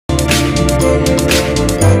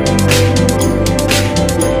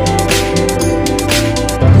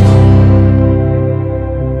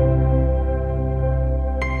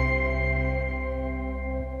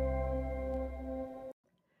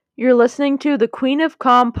You're listening to the Queen of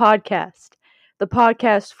Comm podcast, the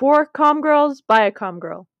podcast for comm girls by a comm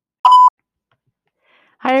girl.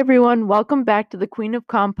 Hi everyone, welcome back to the Queen of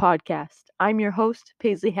Comm podcast. I'm your host,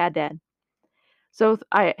 Paisley Haddad. So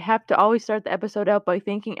I have to always start the episode out by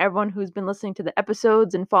thanking everyone who's been listening to the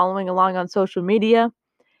episodes and following along on social media.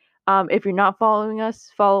 If you're not following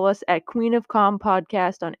us, follow us at Queen of Comm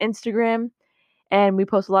podcast on Instagram. And we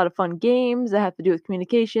post a lot of fun games that have to do with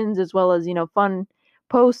communications, as well as, fun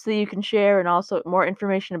posts that you can share, and also more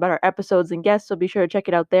information about our episodes and guests. So be sure to check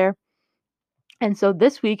it out there. And so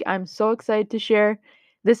this week, I'm so excited to share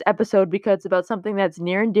this episode because it's about something that's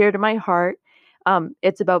near and dear to my heart.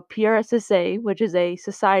 It's about PRSSA, which is a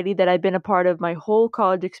society that I've been a part of my whole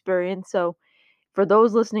college experience. So for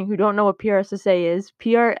those listening who don't know what PRSSA is,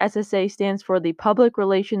 PRSSA stands for the Public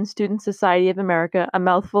Relations Student Society of America. A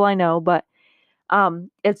mouthful, I know, but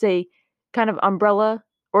it's a kind of umbrella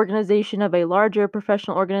organization of a larger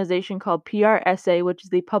professional organization called PRSA, which is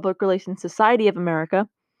the Public Relations Society of America,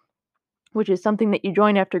 which is something that you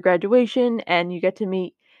join after graduation, and you get to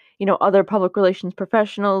meet, other public relations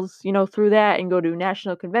professionals, through that, and go to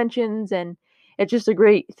national conventions, and it's just a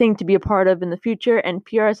great thing to be a part of in the future, and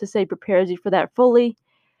PRSSA prepares you for that fully.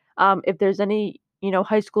 If there's any,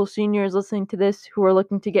 high school seniors listening to this who are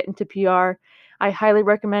looking to get into PR, I highly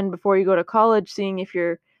recommend before you go to college, seeing if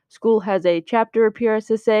your school has a chapter of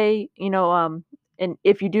PRSSA, and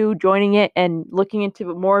if you do, joining it and looking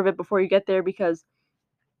into more of it before you get there, because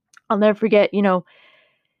I'll never forget,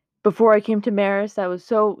 before I came to Marist, I was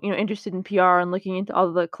so, interested in PR and looking into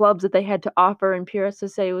all the clubs that they had to offer, and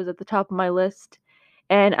PRSSA was at the top of my list.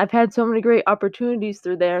 And I've had so many great opportunities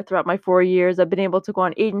through there throughout my 4 years. I've been able to go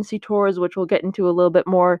on agency tours, which we'll get into a little bit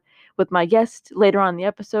more with my guest later on in the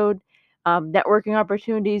episode. Networking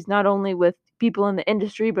opportunities, not only with people in the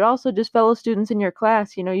industry, but also just fellow students in your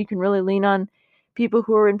class. You can really lean on people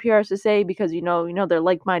who are in PRSSA because, they're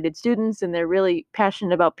like-minded students and they're really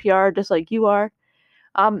passionate about PR just like you are.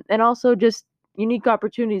 And also just unique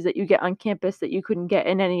opportunities that you get on campus that you couldn't get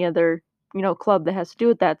in any other, club that has to do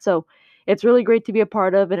with that. So it's really great to be a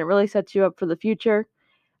part of, and it really sets you up for the future.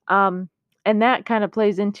 And that kind of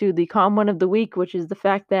plays into the comm one of the week, which is the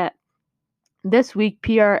fact that this week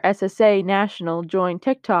PRSSA National joined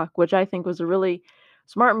TikTok, which I think was a really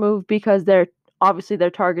smart move because they're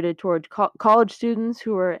targeted towards college students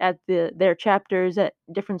who are at their chapters at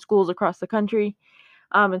different schools across the country.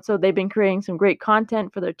 And so they've been creating some great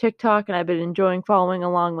content for their TikTok, and I've been enjoying following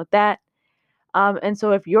along with that. And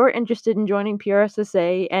so if you're interested in joining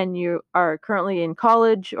PRSSA and you are currently in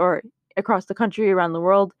college or across the country, around the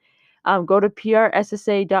world, go to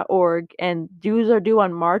prssa.org, and dues are due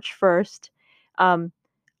on March 1st.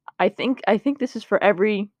 I think this is for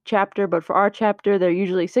every chapter, but for our chapter, they're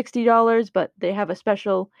usually $60, but they have a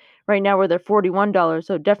special right now where they're $41.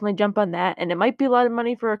 So definitely jump on that. And it might be a lot of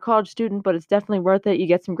money for a college student, but it's definitely worth it. You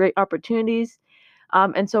get some great opportunities.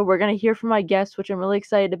 And so we're going to hear from my guest, which I'm really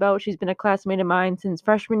excited about. She's been a classmate of mine since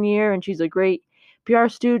freshman year, and she's a great PR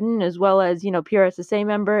student as well as, PRSSA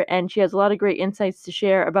member. And she has a lot of great insights to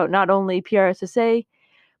share about not only PRSSA,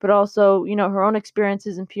 but also, her own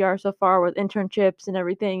experiences in PR so far with internships and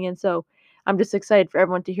everything. And so I'm just excited for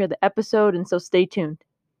everyone to hear the episode. And so stay tuned.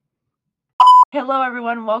 Hello,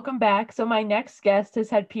 everyone. Welcome back. So my next guest has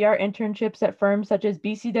had PR internships at firms such as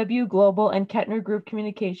BCW Global and Kettner Group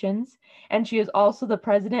Communications, and she is also the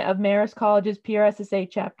president of Marist College's PRSSA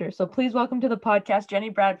chapter. So please welcome to the podcast, Jenny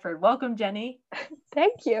Bradford. Welcome, Jenny.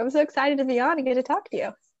 Thank you. I'm so excited to be on and get to talk to you.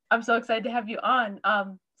 I'm so excited to have you on.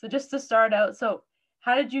 So just to start out, so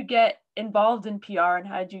how did you get involved in PR and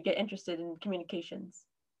how did you get interested in communications?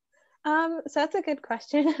 So that's a good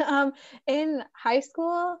question. In high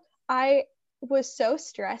school, I was so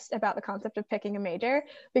stressed about the concept of picking a major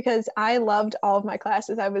because I loved all of my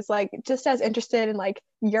classes. I was like just as interested in like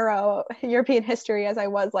European history as I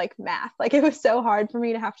was like math. Like it was so hard for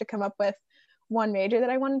me to have to come up with one major that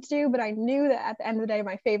I wanted to do, but I knew that at the end of the day,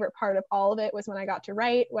 my favorite part of all of it was when I got to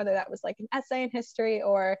write, whether that was like an essay in history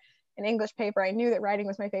or an English paper. I knew that writing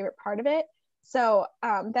was my favorite part of it. So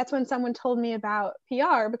that's when someone told me about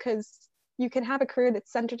PR, because you can have a career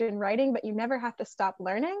that's centered in writing, but you never have to stop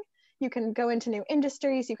learning. You can go into new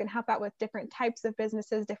industries, you can help out with different types of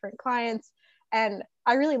businesses, different clients. And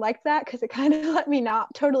I really liked that because it kind of let me not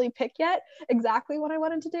totally pick yet exactly what I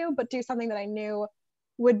wanted to do, but do something that I knew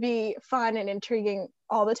would be fun and intriguing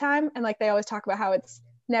all the time. And like they always talk about how it's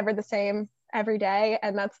never the same every day.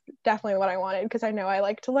 And that's definitely what I wanted, because I know I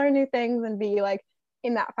like to learn new things and be like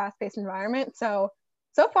in that fast-paced environment. So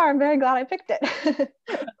far, I'm very glad I picked it.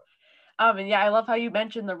 And yeah, I love how you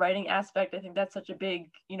mentioned the writing aspect. I think that's such a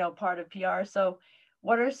big, part of PR. So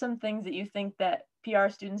what are some things that you think that PR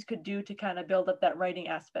students could do to kind of build up that writing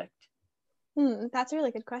aspect? That's a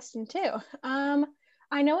really good question too.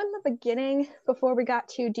 I know in the beginning, before we got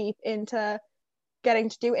too deep into getting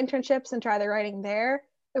to do internships and try the writing there,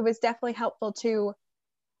 it was definitely helpful to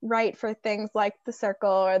write for things like the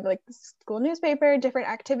Circle or like the school newspaper, different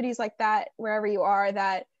activities like that, wherever you are,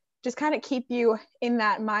 that just kind of keep you in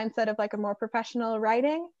that mindset of like a more professional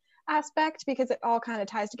writing aspect, because it all kind of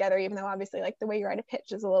ties together, even though obviously like the way you write a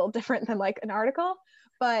pitch is a little different than like an article.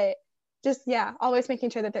 But just, yeah, always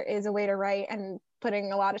making sure that there is a way to write and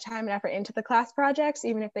putting a lot of time and effort into the class projects,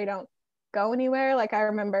 even if they don't go anywhere. Like I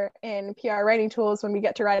remember in PR writing tools when we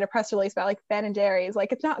get to write a press release about like Ben and Jerry's,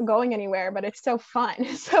 like it's not going anywhere, but it's so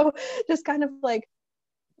fun. So just kind of like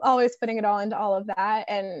always putting it all into all of that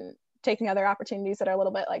and taking other opportunities that are a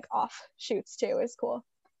little bit like offshoots too is cool.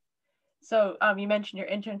 So you mentioned your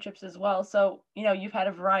internships as well. So, you've had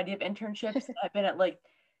a variety of internships. I've been at like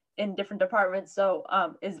in different departments. So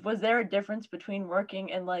was there a difference between working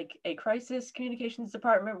in like a crisis communications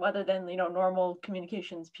department rather than, normal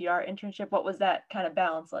communications PR internship? What was that kind of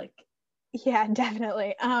balance like? Yeah,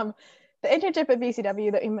 definitely. The internship at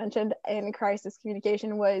BCW that you mentioned in crisis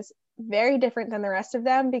communication was very different than the rest of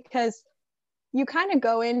them, because you kind of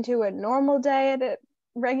go into a normal day at a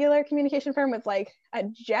regular communication firm with like a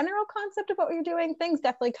general concept of what you're doing. Things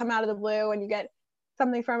definitely come out of the blue and you get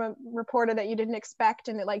something from a reporter that you didn't expect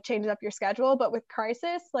and it like changes up your schedule. But with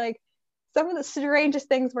crisis, like some of the strangest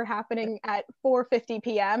things were happening at 4:50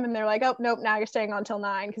 p.m. and they're like, oh nope, now you're staying on till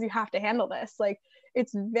 9 because you have to handle this. Like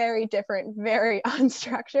it's very different, very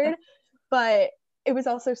unstructured, but it was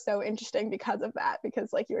also so interesting because of that,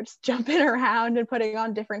 because like you were just jumping around and putting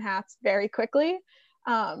on different hats very quickly.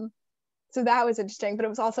 So that was interesting, but it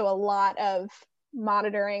was also a lot of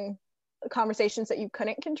monitoring conversations that you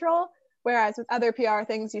couldn't control. Whereas with other PR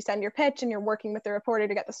things, you send your pitch and you're working with the reporter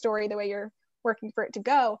to get the story the way you're working for it to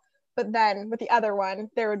go. But then with the other one,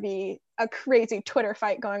 there would be a crazy Twitter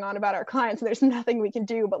fight going on about our clients, and there's nothing we can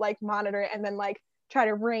do but like monitor it and then like try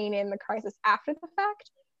to rein in the crisis after the fact.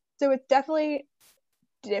 So it's definitely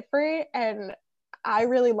different, and I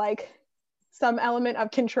really like some element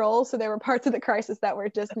of control. So there were parts of the crisis that were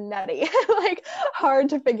just nutty, like hard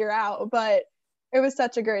to figure out, but it was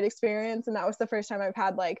such a great experience. And that was the first time I've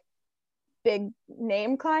had like big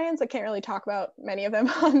name clients. I can't really talk about many of them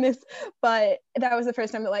on this, but that was the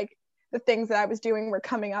first time that like the things that I was doing were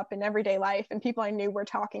coming up in everyday life, and people I knew were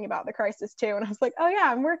talking about the crisis too. And I was like, oh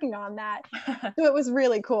yeah, I'm working on that. So it was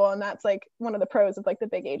really cool. And that's like one of the pros of like the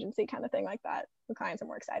big agency kind of thing like that. The clients are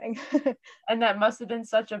more exciting. And that must have been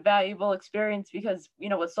such a valuable experience because,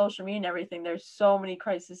 with social media and everything, there's so many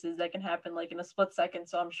crises that can happen like in a split second.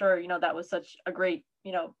 So I'm sure, that was such a great,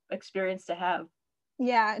 experience to have.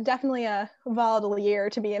 Yeah, definitely a volatile year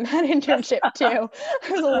to be in that internship too.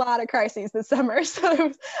 There was a lot of crises this summer, so there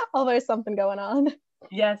was always something going on.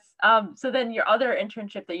 Yes. So then your other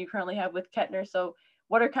internship that you currently have with Kettner. So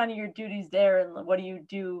what are kind of your duties there, and what do you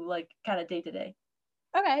do like kind of day to day?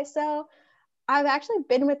 Okay, so I've actually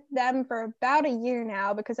been with them for about a year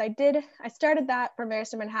now, because I started that from Maris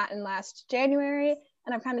to Manhattan last January,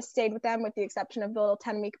 and I've kind of stayed with them with the exception of the little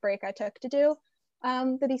 10-week break I took to do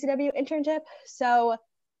the DCW internship. So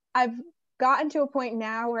I've gotten to a point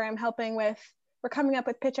now where we're coming up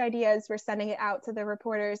with pitch ideas, we're sending it out to the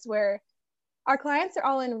reporters, where our clients are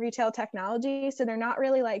all in retail technology. So they're not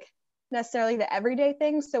really like necessarily the everyday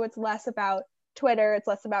things. So it's less about Twitter, it's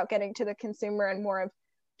less about getting to the consumer and more of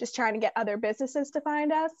just trying to get other businesses to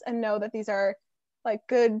find us and know that these are like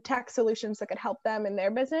good tech solutions that could help them in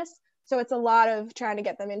their business. So it's a lot of trying to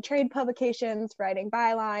get them in trade publications, writing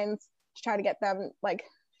bylines, to try to get them like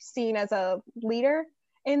seen as a leader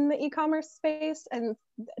in the e-commerce space and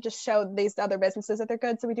just show these other businesses that they're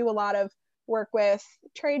good. So we do a lot of work with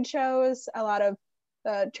trade shows, a lot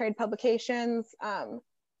of trade publications,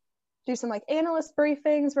 do some like analyst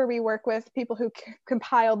briefings where we work with people who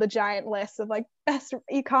compile the giant lists of like best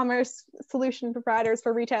e-commerce solution providers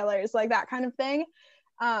for retailers, like that kind of thing.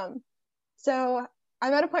 So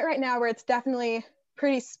I'm at a point right now where it's definitely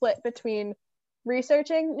pretty split between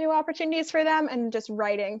researching new opportunities for them and just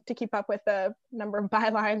writing to keep up with the number of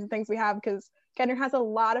bylines and things we have, because Kettner has a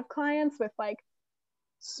lot of clients with like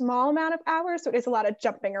small amount of hours, so it is a lot of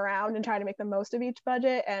jumping around and trying to make the most of each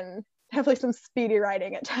budget, and definitely some speedy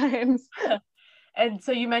writing at times. And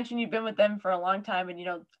so you mentioned you've been with them for a long time, and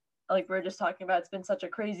like we are just talking about, it's been such a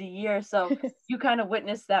crazy year. So you kind of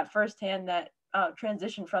witnessed that firsthand, that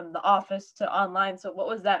transition from the office to online. So what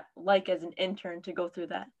was that like as an intern to go through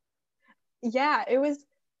that? Yeah, it was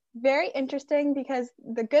very interesting, because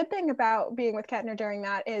the good thing about being with Kettner during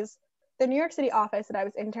that is the New York City office that I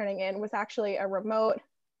was interning in was actually a remote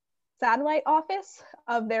satellite office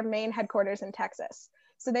of their main headquarters in Texas.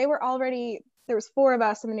 So they were already, there was 4 of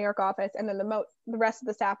us in the New York office, and then the rest of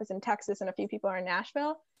the staff is in Texas, and a few people are in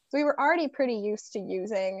Nashville. So we were already pretty used to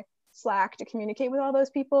using Slack to communicate with all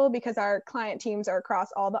those people because our client teams are across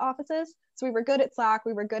all the offices. So we were good at Slack,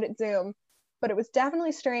 we were good at Zoom, but it was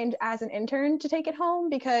definitely strange as an intern to take it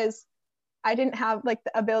home because I didn't have like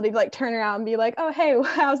the ability to like turn around and be like, oh, hey,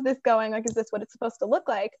 how's this going? Like, is this what it's supposed to look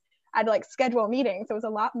like? I'd like schedule meetings. So it was a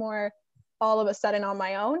lot more all of a sudden on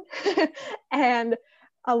my own and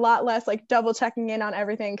a lot less like double checking in on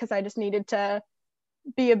everything because I just needed to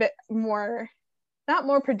be a bit more, not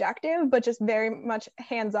more productive, but just very much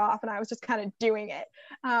hands off. And I was just kind of doing it.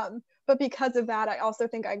 But because of that, I also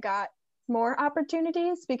think I got more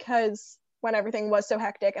opportunities because when everything was so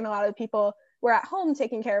hectic and a lot of the people were at home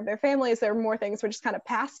taking care of their families, there were more things which just kind of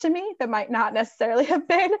passed to me that might not necessarily have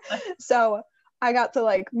been. So I got to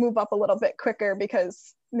like move up a little bit quicker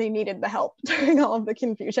because they needed the help during all of the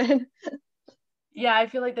confusion. Yeah, I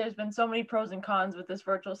feel like there's been so many pros and cons with this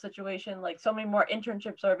virtual situation. Like so many more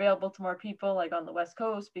internships are available to more people like on the West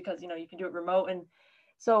Coast because, you know, you can do it remote. And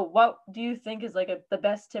so what do you think is like the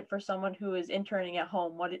best tip for someone who is interning at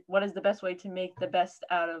home? What is the best way to make the best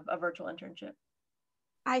out of a virtual internship?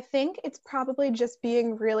 I think it's probably just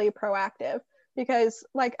being really proactive because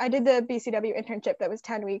like I did the BCW internship that was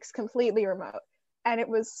 10 weeks completely remote. And it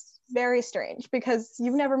was very strange because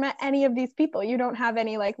you've never met any of these people. You don't have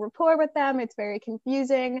any like rapport with them. It's very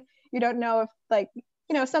confusing. You don't know if like,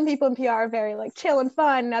 you know, some people in PR are very like chill and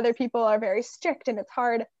fun, and other people are very strict, and it's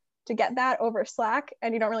hard to get that over Slack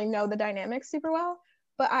and you don't really know the dynamics super well.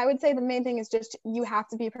 But I would say the main thing is just you have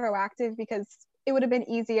to be proactive because it would have been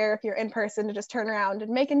easier if you're in person to just turn around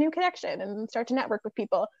and make a new connection and start to network with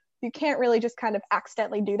people. You can't really just kind of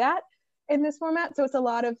accidentally do that in this format. So it's a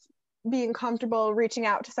lot of being comfortable reaching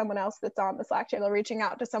out to someone else that's on the Slack channel, reaching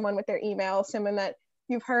out to someone with their email, someone that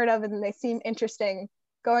you've heard of and they seem interesting,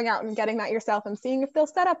 going out and getting that yourself and seeing if they'll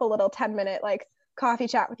set up a little 10-minute like coffee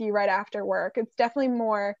chat with you right after work. It's definitely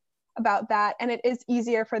more about that. And it is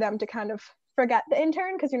easier for them to kind of forget the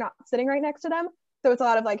intern because you're not sitting right next to them. So it's a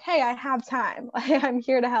lot of like, hey, I have time. I'm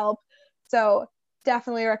here to help. So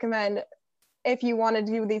definitely recommend if you want to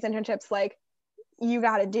do these internships, like you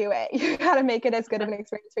got to do it. You got to make it as good of an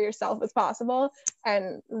experience for yourself as possible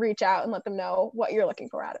and reach out and let them know what you're looking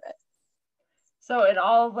for out of it. So in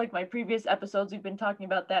all of like my previous episodes, we've been talking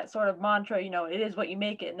about that sort of mantra, you know, it is what you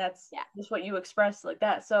make it, and that's just what you express like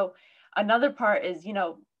that. So another part is, you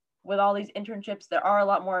know, with all these internships, there are a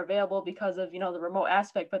lot more available because of, you know, the remote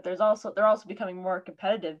aspect, but they're also becoming more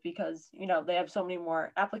competitive because, you know, they have so many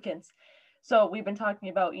more applicants. So we've been talking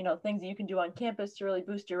about, you know, things that you can do on campus to really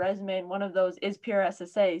boost your resume. And one of those is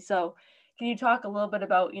PRSSA. So can you talk a little bit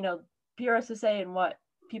about, you know, PRSSA and what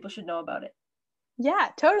people should know about it? Yeah,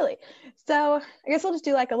 totally. So I guess I'll just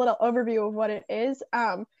do like a little overview of what it is.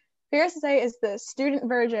 PRSSA is the student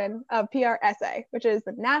version of PRSA, which is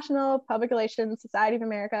the National Public Relations Society of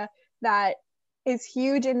America that is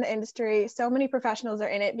huge in the industry. So many professionals are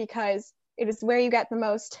in it because it is where you get the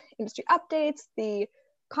most industry updates, the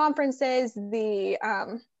conferences, the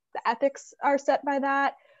ethics are set by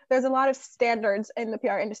that. There's a lot of standards in the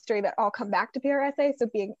PR industry that all come back to PRSA. So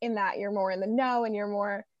being in that, you're more in the know and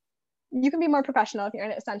you can be more professional if you're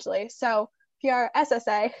in it essentially. So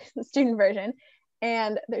PRSSA, the student version,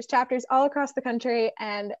 and there's chapters all across the country.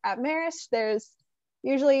 And at Marist, there's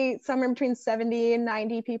usually somewhere between 70 and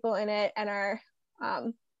 90 people in it, and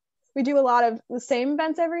we do a lot of the same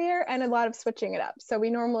events every year and a lot of switching it up. So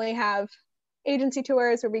we normally have agency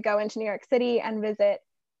tours where we go into New York City and visit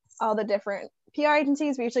all the different PR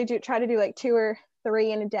agencies. We usually try to do like 2 or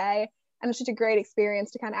 3 in a day. And it's just a great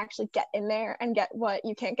experience to kind of actually get in there and get what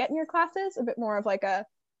you can't get in your classes, a bit more of like a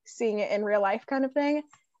seeing it in real life kind of thing.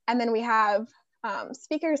 And then we have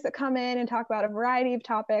speakers that come in and talk about a variety of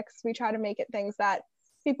topics. We try to make it things that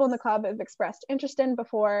people in the club have expressed interest in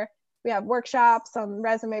before. We have workshops on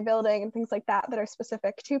resume building and things like that that are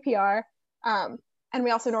specific to PR. And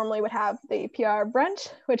we also normally would have the PR brunch,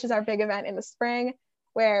 which is our big event in the spring,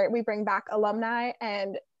 where we bring back alumni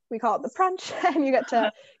and we call it the brunch, and you get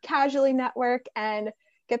to casually network and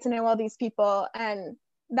get to know all these people. And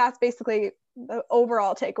that's basically the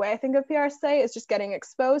overall takeaway, I think, of PRSA is just getting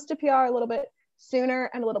exposed to PR a little bit sooner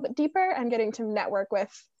and a little bit deeper and getting to network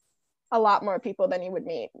with a lot more people than you would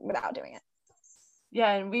meet without doing it.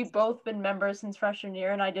 Yeah, and we've both been members since freshman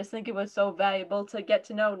year, and I just think it was so valuable to get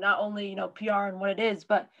to know not only, you know, PR and what it is,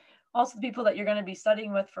 but also the people that you're going to be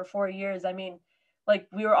studying with for 4 years. I mean, like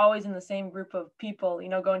we were always in the same group of people,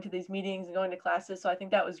 going to these meetings and going to classes. So I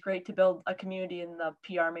think that was great to build a community in the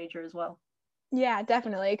PR major as well. Yeah,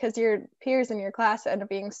 definitely, because your peers in your class end up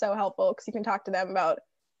being so helpful because you can talk to them about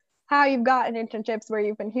how you've gotten internships, where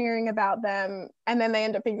you've been hearing about them, and then they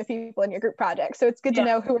end up being the people in your group project. So it's good to Yeah.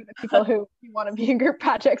 know who are the people who you want to be in group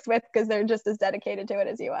projects with, because they're just as dedicated to it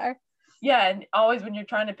as you are. Yeah, and always when you're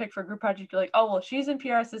trying to pick for a group project, you're like, oh, well, she's in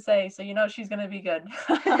PRSSA, so she's going to be good.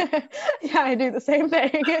 Yeah, I do the same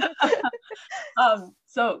thing.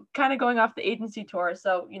 So kind of going off the agency tour.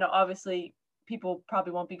 So, obviously people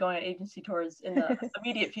probably won't be going on agency tours in the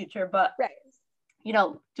immediate future, but Right.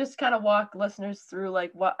 Just kind of walk listeners through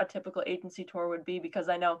like what a typical agency tour would be, because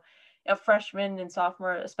I know a freshman and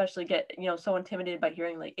sophomore especially get, so intimidated by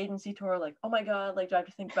hearing like agency tour, like, oh my God, like, do I have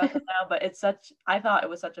to think about that now? But I thought it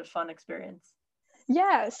was such a fun experience.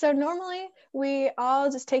 Yeah, so normally we all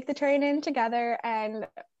just take the train in together and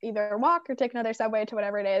either walk or take another subway to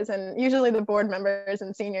whatever it is. And usually the board members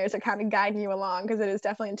and seniors are kind of guiding you along, because it is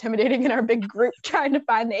definitely intimidating in our big group trying to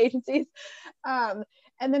find the agencies.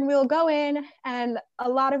 And then we'll go in, and a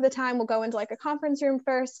lot of the time we'll go into like a conference room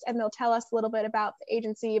first, and they'll tell us a little bit about the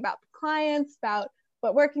agency, about the clients, about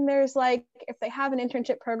what working there is like. If they have an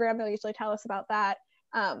internship program, they'll usually tell us about that.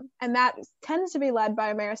 And that tends to be led by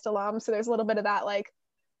a Marist alum. So there's a little bit of that, like,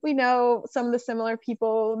 we know some of the similar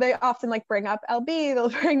people. They often like bring up LB, they'll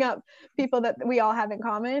bring up people that we all have in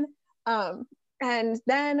common. And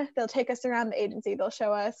then they'll take us around the agency. They'll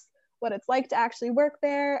show us what it's like to actually work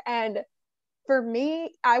there. And for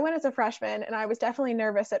me, I went as a freshman, and I was definitely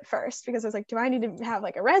nervous at first, because I was like, do I need to have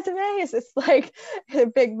like a resume? Is this like a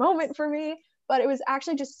big moment for me? But it was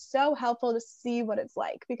actually just so helpful to see what it's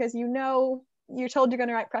like, because you're told you're going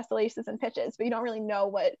to write press releases and pitches, but you don't really know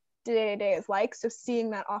what day-to-day is like. So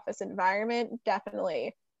seeing that office environment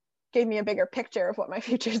definitely gave me a bigger picture of what my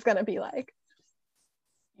future is going to be like.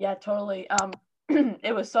 Yeah, totally.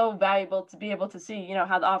 It was so valuable to be able to see,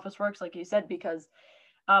 how the office works, like you said, because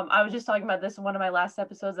I was just talking about this in one of my last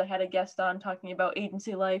episodes. I had a guest on talking about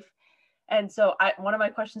agency life. And so one of my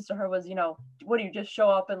questions to her was, what do you just show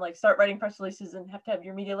up and like start writing press releases and have to have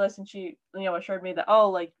your media list? And she, assured me that, oh,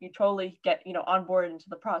 like you totally get, on board into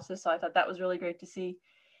the process. So I thought that was really great to see.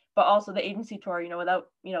 But also the agency tour, without,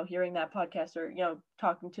 hearing that podcast or,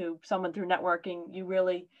 talking to someone through networking, you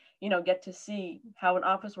really, get to see how an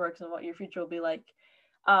office works and what your future will be like.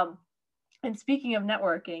 And speaking of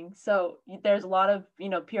networking, so there's a lot of,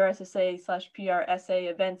 PRSSA/PRSA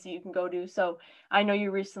events that you can go to. So I know you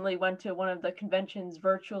recently went to one of the conventions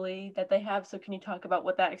virtually that they have. So can you talk about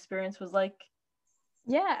what that experience was like?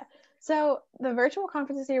 Yeah. So the virtual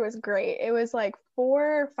conference this year was great. It was like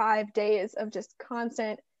 4 or 5 days of just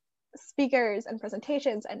constant speakers and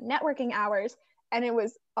presentations and networking hours. And it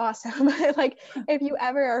was awesome. Like, if you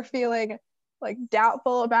ever are feeling like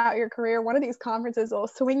doubtful about your career, one of these conferences will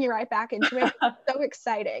swing you right back into it. It's so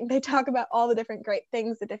exciting. They talk about all the different great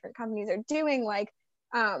things the different companies are doing. Like,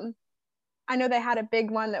 I know they had a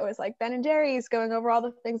big one that was like Ben & Jerry's going over all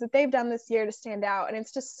the things that they've done this year to stand out. And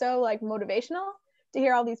it's just so like motivational to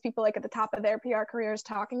hear all these people like at the top of their PR careers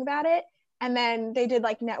talking about it. And then they did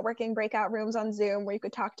like networking breakout rooms on Zoom where you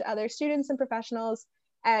could talk to other students and professionals.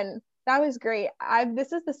 And that was great.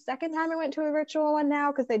 This is the second time I went to a virtual one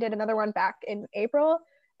now, because they did another one back in April.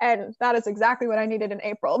 And that is exactly what I needed in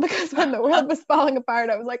April, because when the world was falling apart,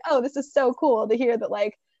 I was like, oh, this is so cool to hear that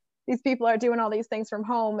like these people are doing all these things from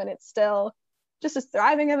home, and it's still just as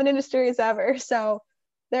thriving of an industry as ever. So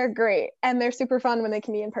they're great. And they're super fun when they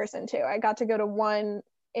can be in person too. I got to go to one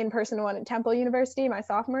in-person one at Temple University my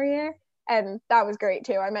sophomore year, and that was great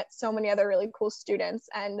too. I met so many other really cool students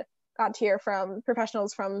and got to hear from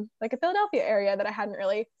professionals from like a Philadelphia area that I hadn't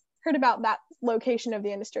really heard about that location of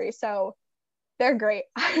the industry. So they're great.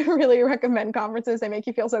 I really recommend conferences. They make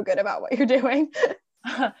you feel so good about what you're doing.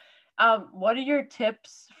 What are your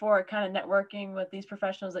tips for kind of networking with these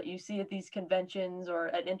professionals that you see at these conventions or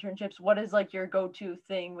at internships? What is like your go-to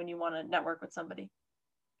thing when you want to network with somebody?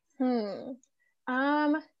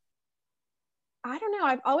 I don't know.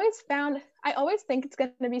 I always think it's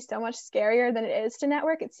going to be so much scarier than it is to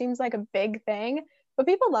network. It seems like a big thing, but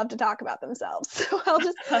people love to talk about themselves. So I'll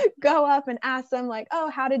just go up and ask them like, oh,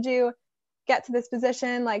 how did you get to this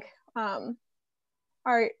position? Like,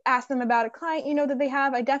 or ask them about a client, that they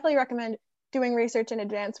have. I definitely recommend doing research in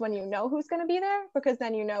advance when you know who's going to be there, because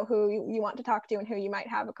then you know who you want to talk to and who you might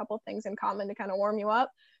have a couple of things in common to kind of warm you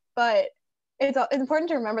up. But it's important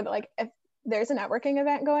to remember that like if there's a networking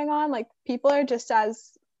event going on, like people are just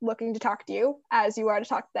as looking to talk to you as you are to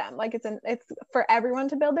talk to them. Like it's for everyone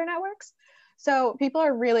to build their networks. So people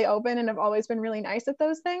are really open and have always been really nice at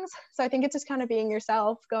those things. So I think it's just kind of being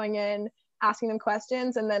yourself, going in, asking them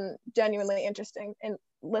questions and then genuinely interested in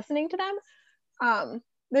listening to them.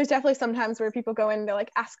 There's definitely some times where people go in, they're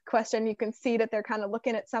like, ask a question, you can see that they're kind of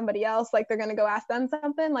looking at somebody else, like they're going to go ask them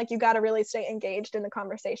something. Like you got to really stay engaged in the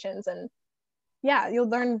conversations, and yeah, you'll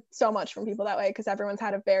learn so much from people that way because everyone's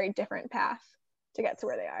had a very different path to get to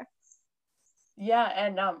where they are. Yeah,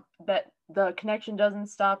 and that the connection doesn't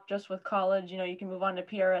stop just with college. You can move on to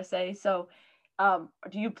PRSA. So,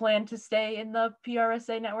 do you plan to stay in the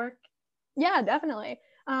PRSA network? Yeah, definitely.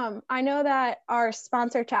 I know that our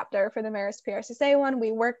sponsor chapter for the Marist PRSSA one,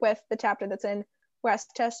 we work with the chapter that's in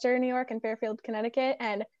Westchester, New York, and Fairfield, Connecticut,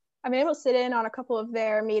 and I've been able to sit in on a couple of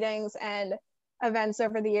their meetings and events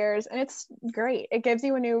over the years, and it's great. It gives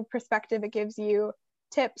you a new perspective. It gives you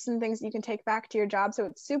tips and things you can take back to your job, so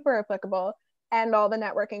it's super applicable. And all the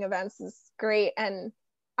networking events is great. And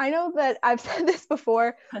I know that I've said this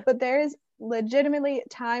before, but there's legitimately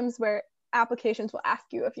times where applications will ask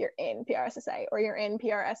you if you're in PRSSA or you're in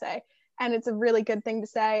PRSA, and it's a really good thing to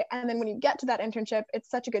say. And then when you get to that internship, it's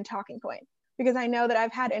such a good talking point, because I know that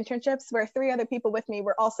I've had internships where 3 other people with me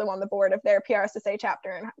were also on the board of their PRSSA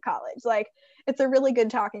chapter in college. Like it's a really good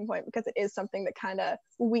talking point because it is something that kind of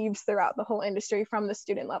weaves throughout the whole industry from the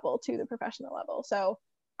student level to the professional level. So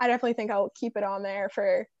I definitely think I'll keep it on there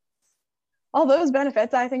for all those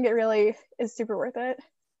benefits. I think it really is super worth it.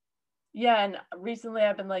 Yeah, and recently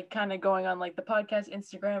I've been like kind of going on like the podcast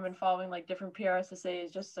Instagram and following like different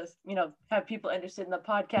PRSSAs just to have people interested in the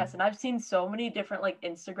podcast. And I've seen so many different like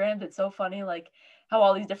Instagrams. It's so funny like how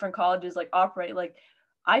all these different colleges like operate. Like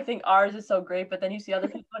I think ours is so great, but then you see other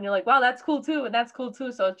people and you're like, wow, that's cool too, and that's cool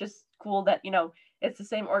too. So it's just cool that it's the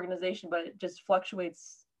same organization, but it just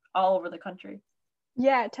fluctuates all over the country.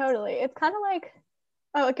 Yeah, totally. It's kind of like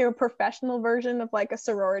a professional version of like a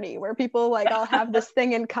sorority where people like all have this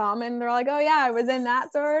thing in common. They're like, oh yeah, I was in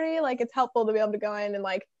that sorority. Like it's helpful to be able to go in and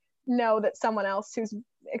like know that someone else who's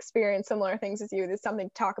experienced similar things as you, there's something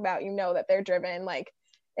to talk about, that they're driven. Like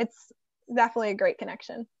it's definitely a great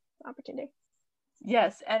connection opportunity.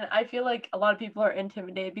 Yes, and I feel like a lot of people are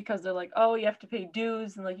intimidated because they're like, oh, you have to pay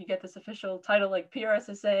dues and like you get this official title like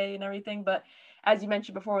PRSSA and everything. But as you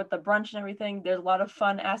mentioned before with the brunch and everything, there's a lot of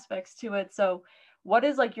fun aspects to it. So what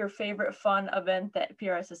is like your favorite fun event that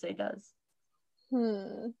PRSSA does?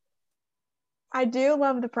 I do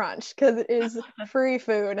love the brunch because it is free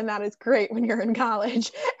food, and that is great when you're in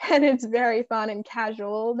college, and it's very fun and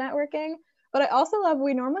casual networking. But I also love,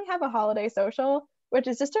 we normally have a holiday social, which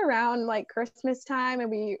is just around like Christmas time,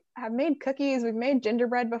 and we have made cookies, we've made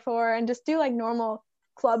gingerbread before, and just do like normal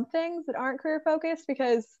club things that aren't career focused,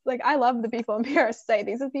 because like I love the people in PRSA.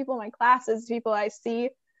 These are people in my classes, people I see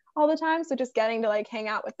all the time. So just getting to like hang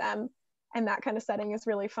out with them and that kind of setting is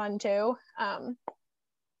really fun too.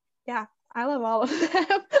 Yeah, I love all of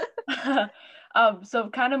them. So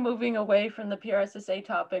kind of moving away from the PRSSA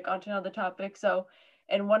topic onto another topic. So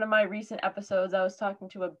in one of my recent episodes, I was talking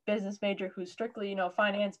to a business major who's strictly,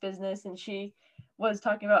 finance business, and she was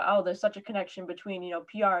talking about how there's such a connection between,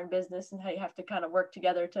 PR and business and how you have to kind of work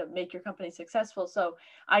together to make your company successful. So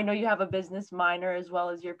I know you have a business minor as well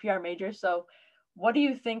as your PR major. So what do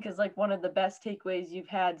you think is like one of the best takeaways you've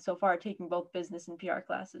had so far taking both business and PR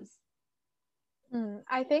classes?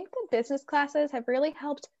 I think the business classes have really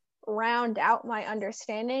helped round out my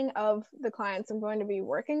understanding of the clients I'm going to be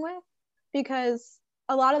working with, because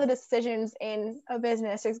a lot of the decisions in a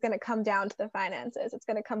business is going to come down to the finances. It's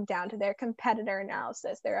going to come down to their competitor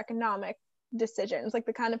analysis, their economic decisions, like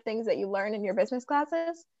the kind of things that you learn in your business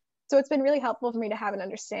classes. So it's been really helpful for me to have an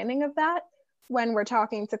understanding of that when we're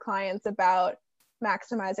talking to clients about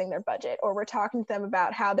maximizing their budget, or we're talking to them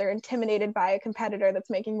about how they're intimidated by a competitor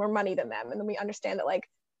that's making more money than them. And then we understand that like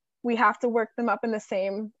we have to work them up in the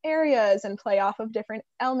same areas and play off of different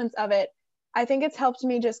elements of it. I think it's helped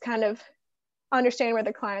me just kind of understand where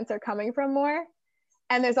the clients are coming from more.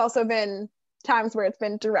 And there's also been times where it's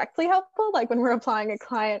been directly helpful, like when we're applying a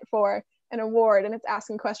client for an award and it's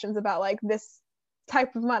asking questions about like this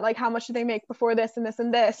type of money, like how much do they make before this and this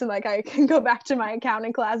and this, and like I can go back to my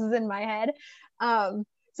accounting classes in my head.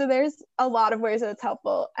 So there's a lot of ways that it's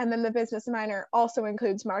helpful. And then the business minor also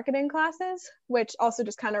includes marketing classes, which also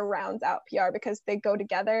just kind of rounds out PR because they go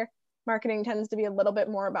together. Marketing tends to be a little bit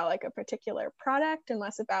more about like a particular product and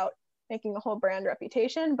less about making a whole brand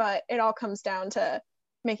reputation, but it all comes down to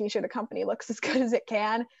making sure the company looks as good as it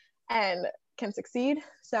can and can succeed.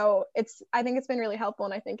 So I think it's been really helpful,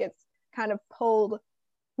 and I think it's kind of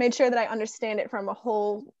made sure that I understand it from a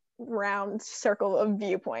whole round circle of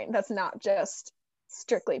viewpoint that's not just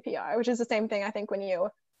strictly PR, which is the same thing I think when you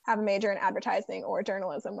have a major in advertising or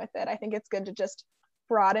journalism with it. I think it's good to just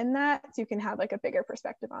broaden that so you can have like a bigger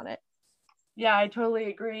perspective on it. Yeah, I totally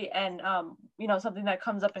agree. And something that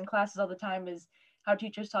comes up in classes all the time is how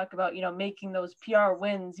teachers talk about, making those PR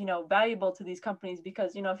wins, valuable to these companies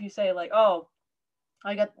because, if you say like, oh,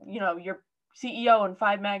 I got, your CEO in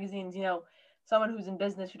 5 magazines, someone who's in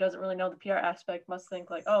business who doesn't really know the PR aspect must think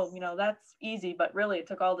like, oh, that's easy, but really it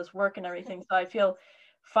took all this work and everything. So I feel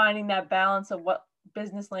finding that balance of what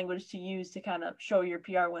business language to use to kind of show your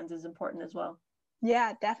PR wins is important as well.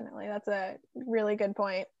 Yeah, definitely. That's a really good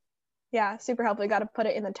point. Yeah, super helpful. You got to put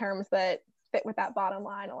it in the terms that fit with that bottom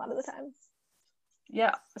line a lot of the times.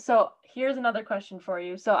 Yeah. So here's another question for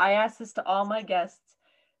you. So I asked this to all my guests.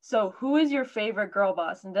 So who is your favorite girl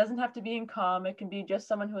boss? And it doesn't have to be in comm. It can be just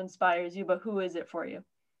someone who inspires you, but who is it for you?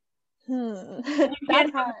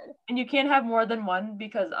 That's hard. And you can't have more than one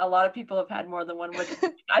because a lot of people have had more than one, which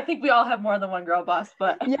I think we all have more than one girl boss,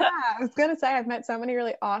 but Yeah, I was gonna say I've met so many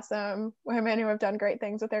really awesome women who have done great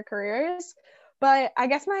things with their careers. But I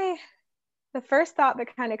guess the first thought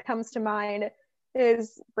that kind of comes to mind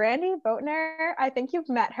is Brandy Boatner. I think you've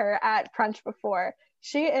met her at Crunch before.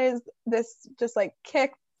 She is this just like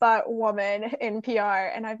kick butt woman in PR,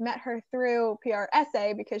 and I've met her through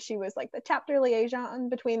PRSSA because she was like the chapter liaison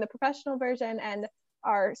between the professional version and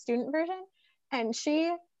our student version. And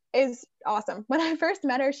she is awesome. When I first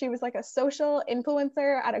met her, she was like a social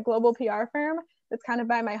influencer at a global PR firm that's kind of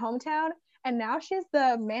by my hometown. And now she's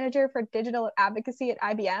the manager for digital advocacy at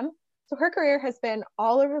IBM. So her career has been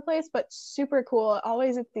all over the place, but super cool,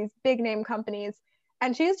 always at these big name companies.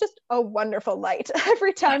 And she's just a wonderful light.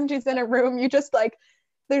 Every time she's in a room, you just like,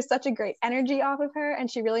 there's such a great energy off of her. And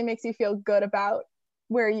she really makes you feel good about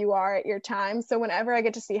where you are at your time. So whenever I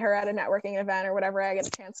get to see her at a networking event or whatever, I get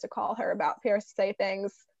a chance to call her about PRSSA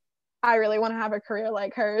things. I really want to have a career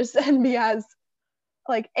like hers and be as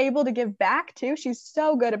like able to give back too. She's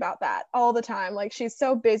so good about that all the time. Like she's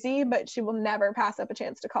so busy, but she will never pass up a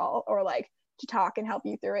chance to call or like to talk and help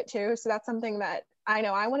you through it too. So that's something that I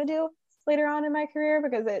know I want to do later on in my career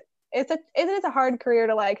because it is a hard career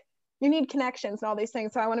to like, you need connections and all these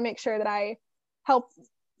things. So I want to make sure that I help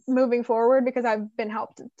moving forward because I've been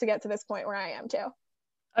helped to get to this point where I am too.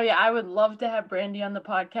 Oh yeah, I would love to have Brandy on the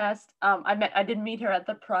podcast. I did meet her at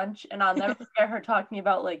the Crunch, and I'll never forget her talking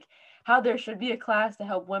about like how there should be a class to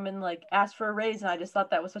help women like ask for a raise, and I just thought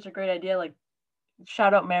that was such a great idea. Like,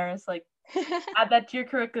 shout out Maris, like add that to your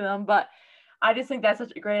curriculum. But I just think that's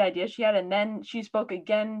such a great idea she had. And then she spoke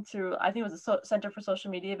again through I think it was a Center for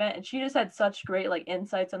Social Media event, and she just had such great like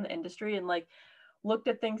insights on the industry and like looked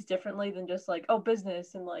at things differently than just like, oh,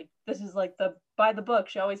 business and like this is like the by the book.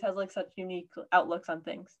 She always has like such unique outlooks on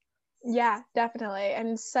things. Yeah, definitely.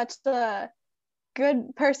 And such a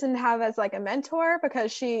good person to have as like a mentor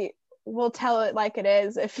because she will tell it like it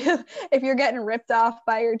is. If you're getting ripped off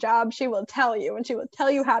by your job, she will tell you and she will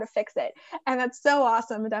tell you how to fix it. And that's so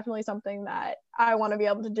awesome. Definitely something that I want to be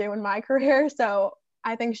able to do in my career. So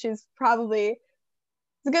I think she's probably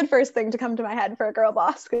it's a good first thing to come to my head for a girl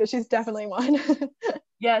boss because she's definitely one.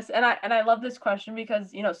 Yes, and I love this question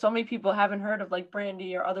because so many people haven't heard of like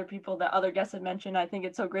Brandy or other people that other guests have mentioned. I think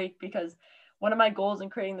it's so great because one of my goals in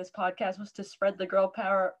creating this podcast was to spread the girl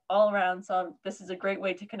power all around. So this is a great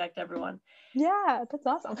way to connect everyone. Yeah, that's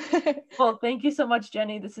awesome. Well, thank you so much,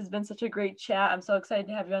 Jenny. This has been such a great chat. I'm so excited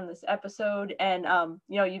to have you on this episode, and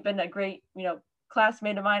you've been a great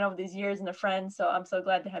classmate of mine over these years and a friend. So I'm so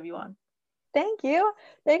glad to have you on. Thank you.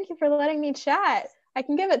 Thank you for letting me chat. I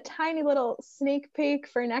can give a tiny little sneak peek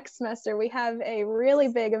for next semester. We have a really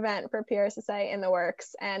big event for PRSSA in the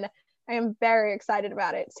works, and I am very excited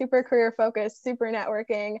about it. Super career focused, super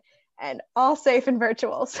networking, and all safe and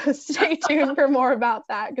virtual. So stay tuned for more about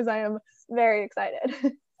that because I am very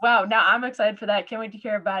excited. Wow, now I'm excited for that. Can't wait to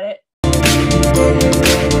hear about it.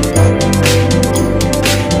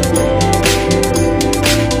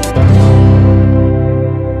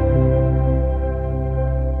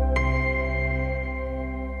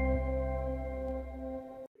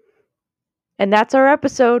 And that's our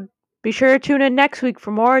episode. Be sure to tune in next week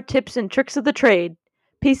for more tips and tricks of the trade.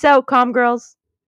 Peace out, comm girls.